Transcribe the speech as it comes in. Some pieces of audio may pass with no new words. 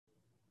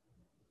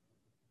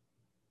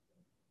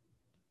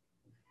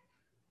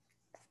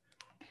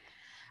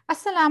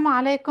Assalamu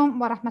alaikum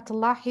wa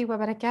rahmatullahi wa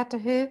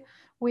barakatuhu.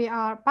 We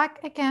are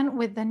back again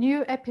with the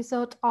new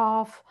episode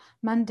of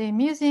Monday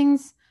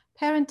Musings,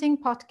 parenting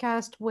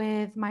podcast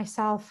with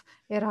myself,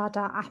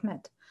 Irada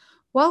Ahmed.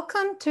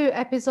 Welcome to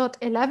episode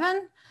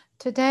 11.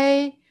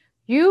 Today,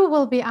 you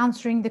will be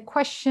answering the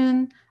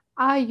question,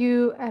 are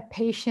you a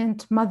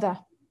patient mother?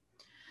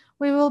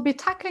 We will be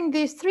tackling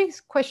these three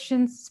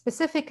questions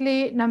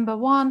specifically. Number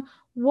one,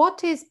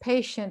 what is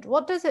patient?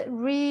 What does it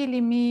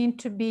really mean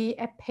to be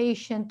a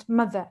patient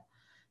mother?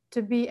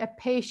 To be a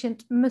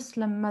patient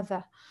Muslim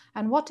mother?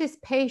 And what is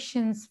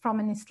patience from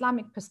an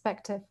Islamic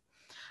perspective?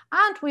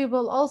 And we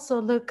will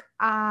also look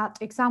at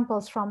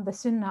examples from the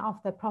Sunnah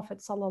of the Prophet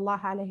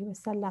sallallahu alaihi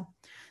wasallam.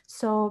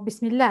 So,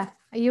 Bismillah,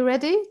 are you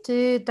ready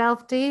to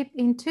delve deep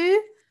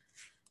into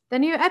the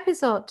new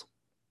episode?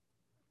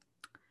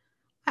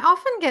 I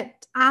often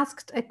get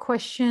asked a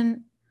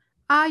question,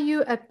 are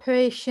you a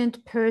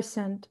patient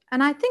person?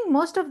 And I think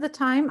most of the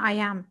time I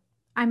am.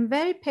 I'm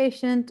very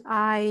patient.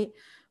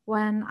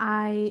 When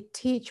I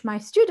teach my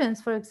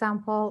students, for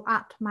example,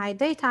 at my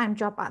daytime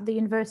job at the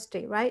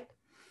university, right?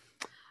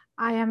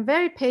 I am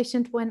very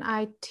patient when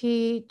I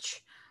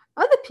teach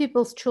other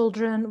people's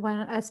children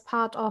when as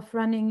part of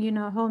running,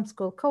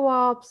 homeschool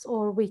co-ops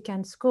or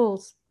weekend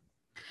schools.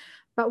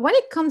 But when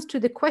it comes to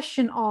the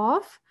question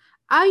of,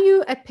 are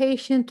you a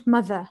patient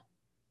mother?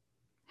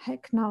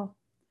 Heck no.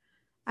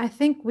 I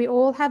think we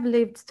all have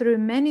lived through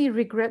many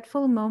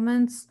regretful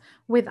moments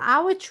with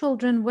our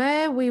children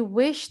where we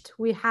wished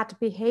we had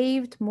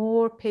behaved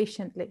more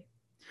patiently.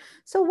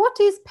 So, what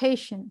is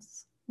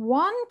patience?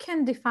 One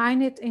can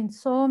define it in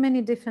so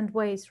many different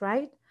ways,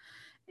 right?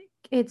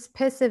 It's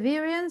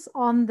perseverance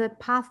on the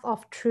path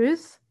of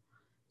truth.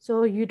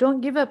 So, you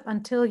don't give up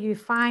until you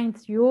find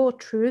your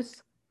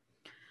truth.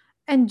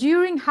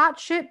 Enduring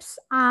hardships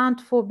and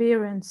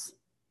forbearance.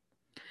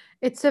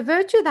 It's a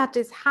virtue that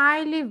is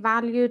highly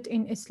valued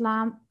in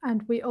Islam,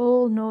 and we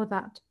all know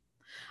that.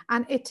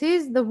 And it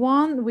is the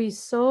one we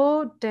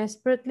so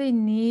desperately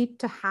need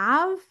to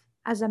have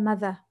as a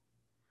mother.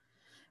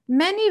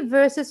 Many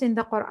verses in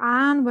the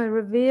Quran were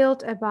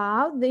revealed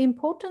about the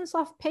importance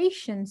of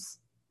patience.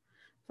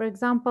 For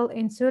example,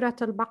 in Surah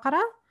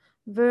Al-Baqarah,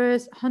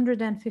 verse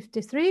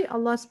 153,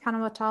 Allah subhanahu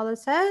wa ta'ala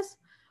says,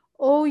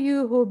 O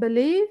you who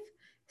believe,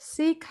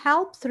 seek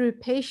help through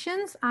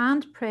patience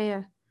and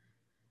prayer.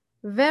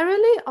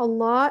 Verily,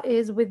 Allah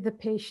is with the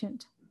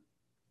patient.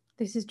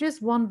 This is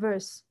just one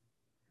verse.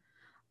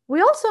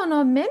 We also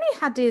know many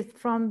hadith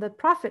from the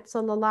Prophet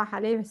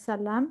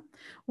ﷺ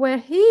where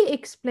he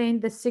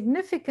explained the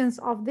significance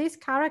of this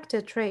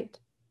character trait.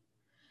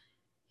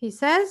 He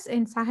says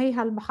in Sahih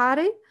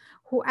al-Bukhari,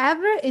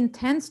 whoever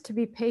intends to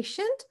be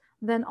patient,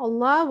 then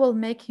Allah will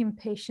make him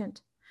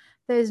patient.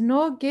 There is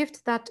no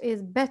gift that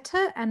is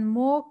better and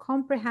more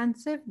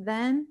comprehensive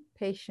than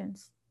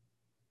patience.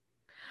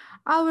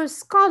 Our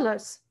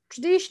scholars,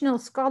 traditional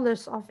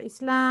scholars of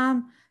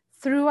Islam,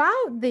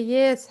 throughout the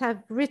years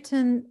have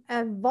written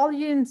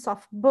volumes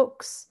of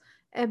books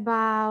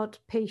about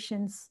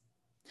patience.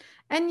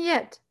 And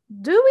yet,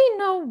 do we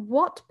know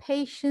what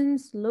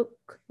patience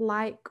look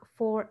like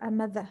for a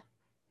mother?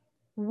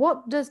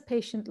 What does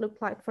patience look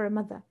like for a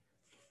mother?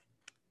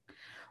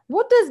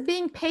 What does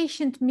being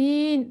patient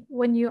mean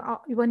when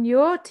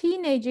your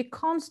teenager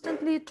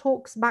constantly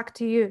talks back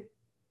to you?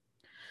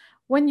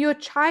 When your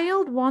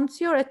child wants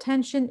your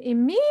attention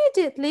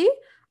immediately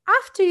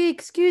after you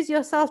excuse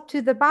yourself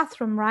to the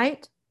bathroom,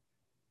 right?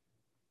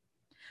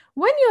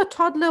 When your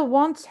toddler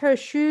wants her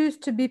shoes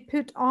to be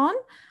put on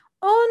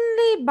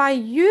only by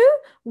you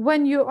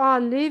when you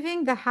are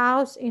leaving the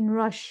house in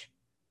rush.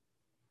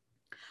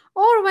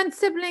 Or when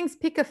siblings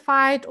pick a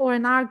fight or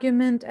an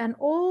argument and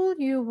all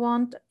you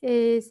want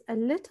is a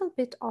little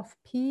bit of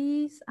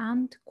peace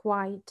and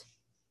quiet.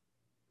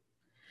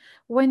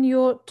 When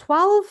your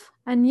 12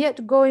 and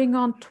yet going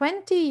on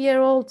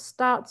 20-year-old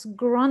starts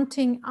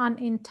grunting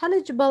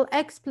unintelligible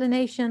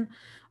explanation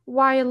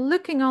while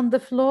looking on the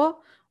floor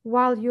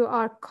while you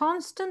are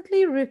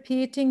constantly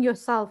repeating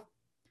yourself,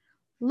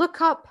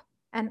 look up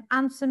and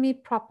answer me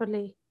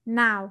properly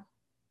now.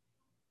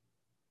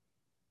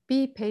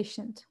 Be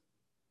patient.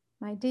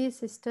 My dear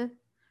sister,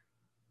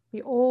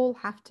 we all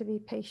have to be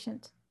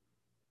patient.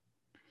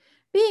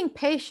 Being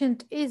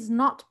patient is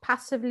not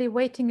passively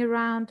waiting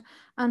around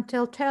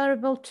until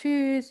terrible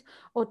twos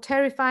or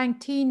terrifying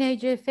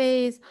teenager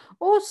phase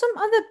or some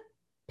other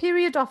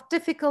period of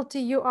difficulty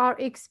you are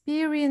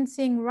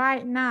experiencing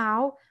right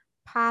now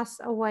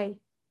pass away.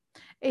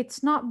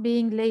 It's not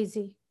being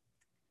lazy.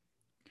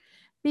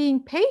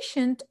 Being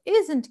patient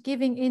isn't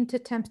giving in to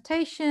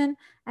temptation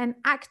and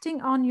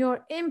acting on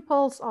your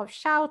impulse of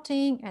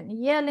shouting and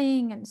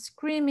yelling and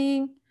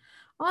screaming,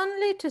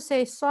 only to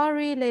say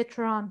sorry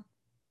later on.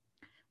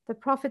 The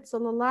Prophet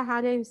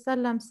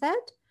ﷺ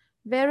said,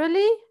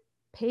 verily,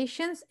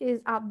 patience is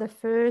at the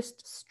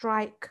first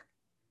strike.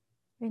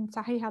 In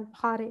Sahih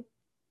al-Bukhari.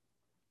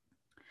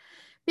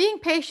 Being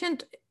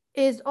patient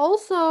is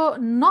also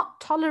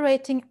not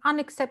tolerating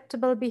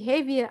unacceptable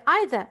behavior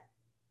either.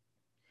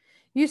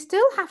 You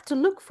still have to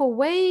look for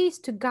ways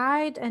to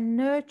guide and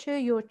nurture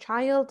your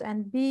child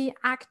and be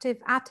active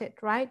at it,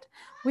 right?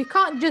 We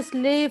can't just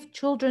leave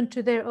children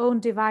to their own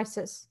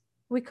devices.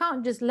 We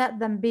can't just let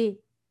them be.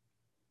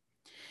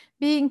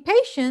 Being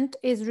patient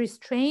is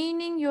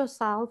restraining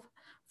yourself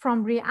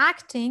from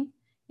reacting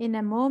in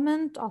a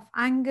moment of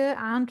anger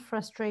and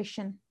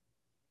frustration.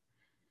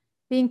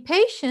 Being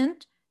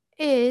patient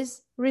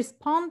is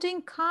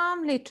responding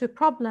calmly to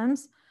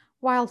problems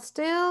while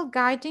still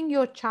guiding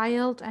your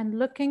child and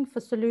looking for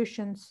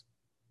solutions.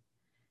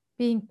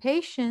 Being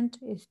patient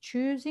is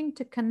choosing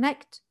to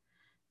connect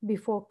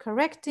before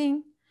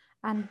correcting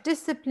and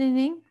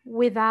disciplining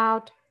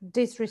without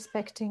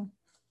disrespecting.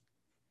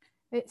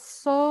 It's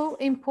so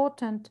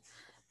important.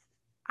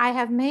 I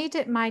have made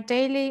it my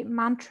daily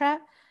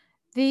mantra,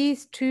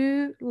 these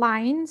two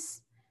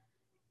lines: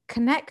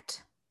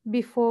 connect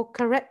before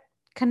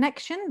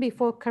connection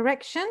before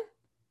correction,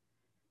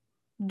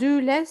 do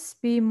less,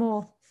 be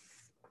more.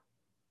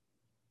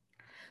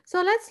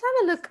 So let's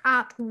have a look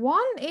at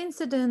one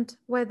incident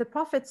where the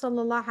Prophet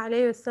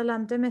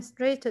ﷺ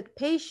demonstrated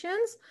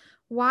patience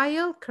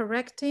while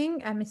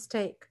correcting a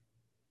mistake.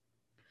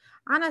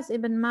 Anas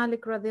ibn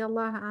Malik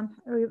radiallahu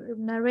anhu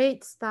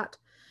narrates that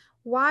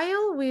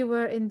while we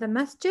were in the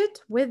masjid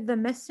with the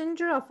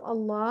Messenger of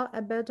Allah,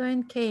 a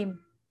Bedouin came.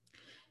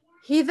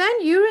 He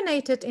then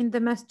urinated in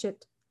the masjid.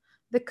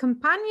 The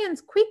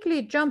companions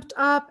quickly jumped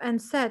up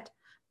and said,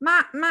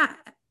 "Ma, ma,"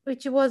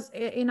 which was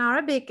in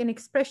Arabic an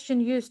expression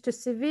used to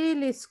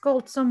severely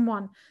scold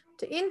someone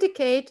to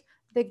indicate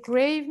the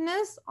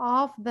graveness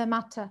of the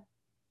matter.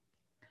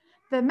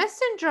 The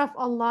Messenger of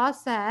Allah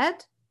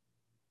said,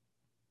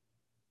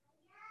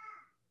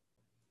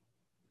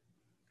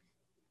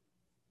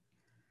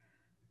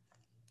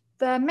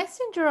 the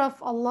Messenger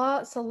of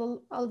Allah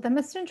sallallahu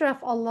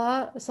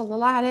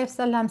alaihi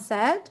wasallam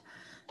said,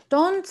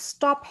 "Don't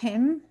stop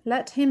him,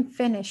 let him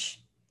finish."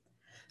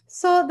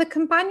 So the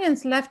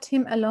companions left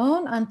him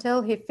alone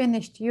until he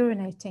finished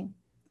urinating.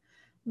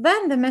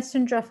 Then the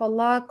Messenger of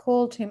Allah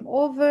called him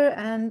over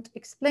and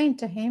explained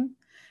to him,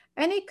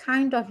 any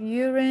kind of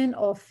urine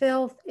or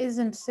filth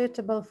isn't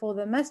suitable for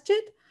the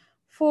masjid,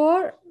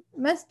 for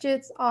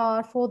masjids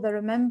are for the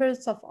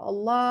remembrance of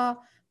Allah,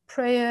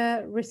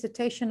 prayer,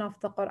 recitation of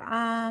the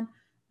Quran,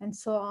 and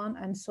so on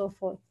and so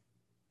forth.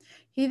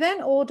 He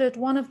then ordered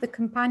one of the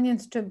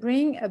companions to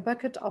bring a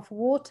bucket of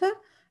water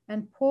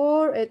and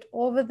pour it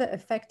over the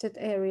affected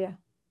area.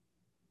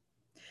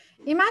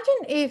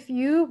 Imagine if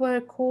you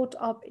were caught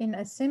up in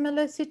a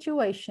similar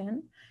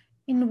situation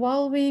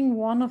involving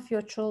one of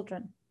your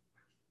children.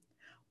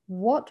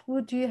 What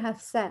would you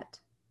have said?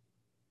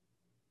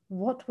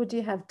 What would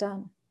you have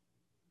done?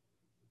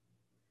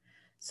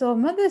 So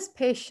mother's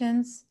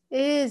patience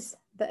is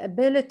the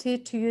ability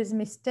to use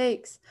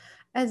mistakes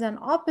as an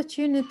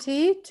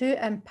opportunity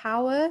to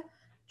empower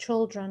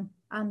children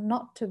and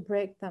not to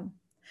break them.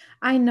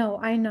 I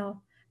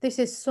know. This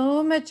is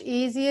so much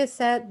easier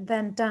said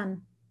than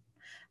done.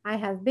 I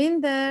have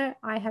been there,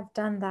 I have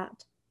done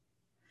that.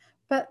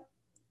 But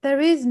there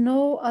is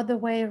no other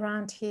way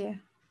around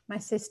here, my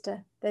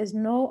sister. There's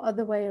no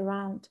other way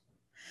around.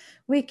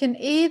 We can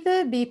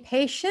either be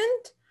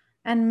patient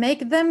and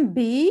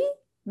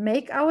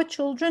make our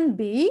children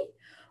be,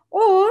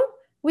 or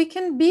we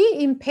can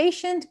be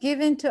impatient,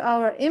 given to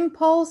our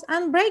impulse,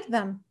 and break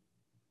them.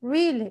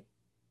 Really.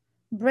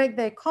 Break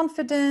their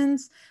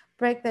confidence,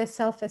 break their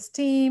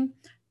self-esteem,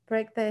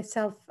 break their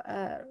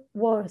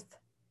self-worth,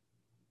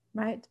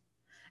 right?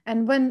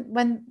 And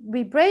when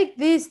we break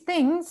these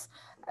things,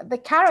 the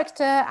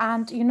character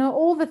and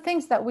all the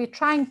things that we're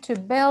trying to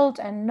build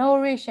and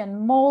nourish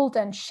and mold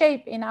and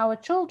shape in our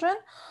children,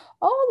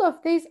 all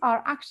of these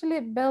are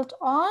actually built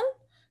on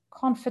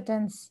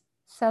confidence,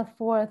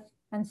 self-worth,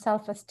 and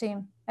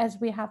self-esteem. As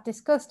we have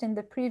discussed in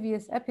the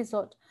previous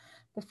episode,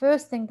 the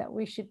first thing that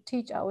we should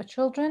teach our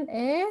children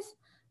is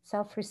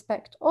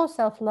self-respect or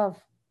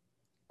self-love.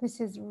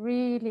 This is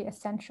really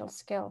essential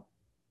skill.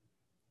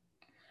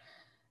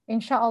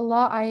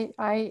 Inshallah,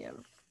 I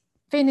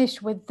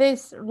finish with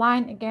this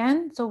line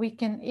again. So we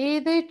can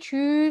either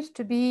choose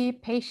to be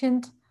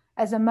patient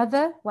as a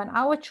mother when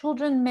our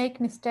children make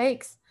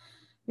mistakes.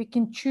 We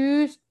can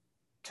choose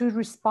to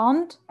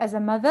respond as a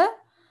mother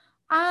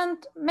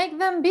and make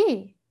them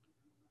be,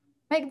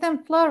 make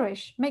them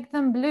flourish, make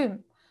them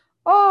bloom.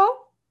 Or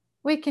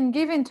we can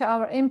give in to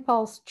our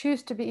impulse,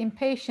 choose to be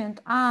impatient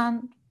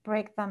and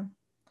break them.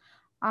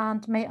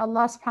 And may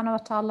Allah subhanahu wa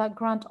ta'ala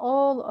grant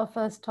all of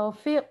us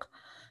tawfiq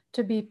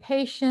to be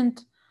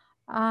patient,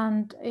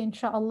 and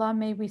inshallah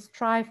may we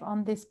strive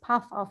on this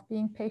path of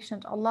being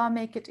patient. Allah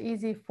make it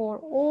easy for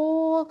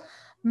all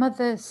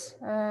mothers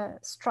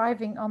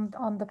striving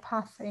on the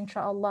path,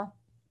 inshallah.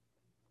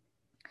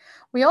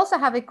 We also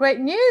have a great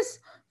news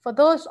for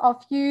those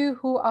of you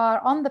who are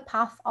on the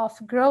path of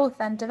growth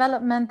and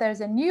development.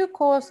 There's a new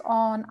course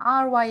on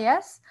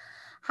RYS,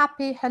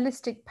 Happy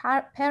Holistic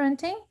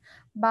Parenting,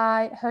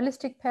 by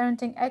holistic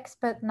parenting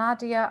expert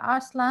Nadia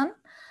Arslan.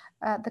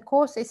 The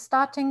course is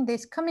starting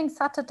this coming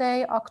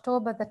Saturday,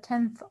 October the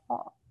 10th.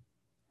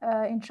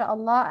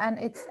 inshallah, and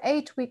it's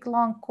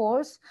 8-week-long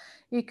course.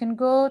 You can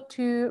go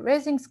to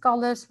Raising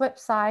Scholars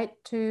website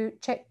to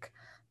check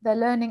the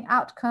learning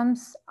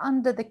outcomes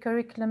under the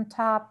curriculum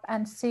tab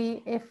and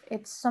see if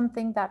it's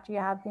something that you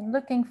have been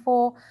looking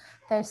for.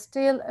 There's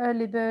still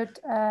early bird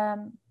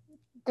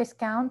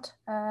discount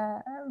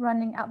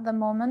running at the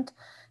moment,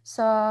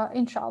 so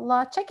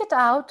inshallah check it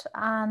out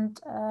and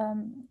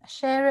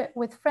share it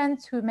with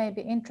friends who may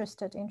be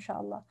interested,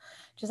 inshallah.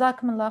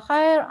 Jazakumullah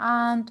khair,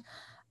 and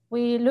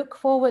we look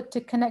forward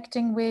to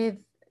connecting with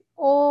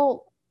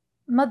all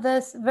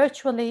mothers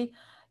virtually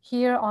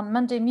here on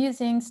Monday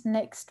Musings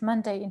next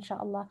Monday,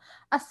 inshallah.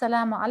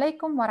 Assalamu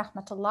alaikum wa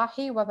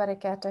rahmatullahi wa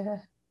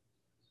barakatuh.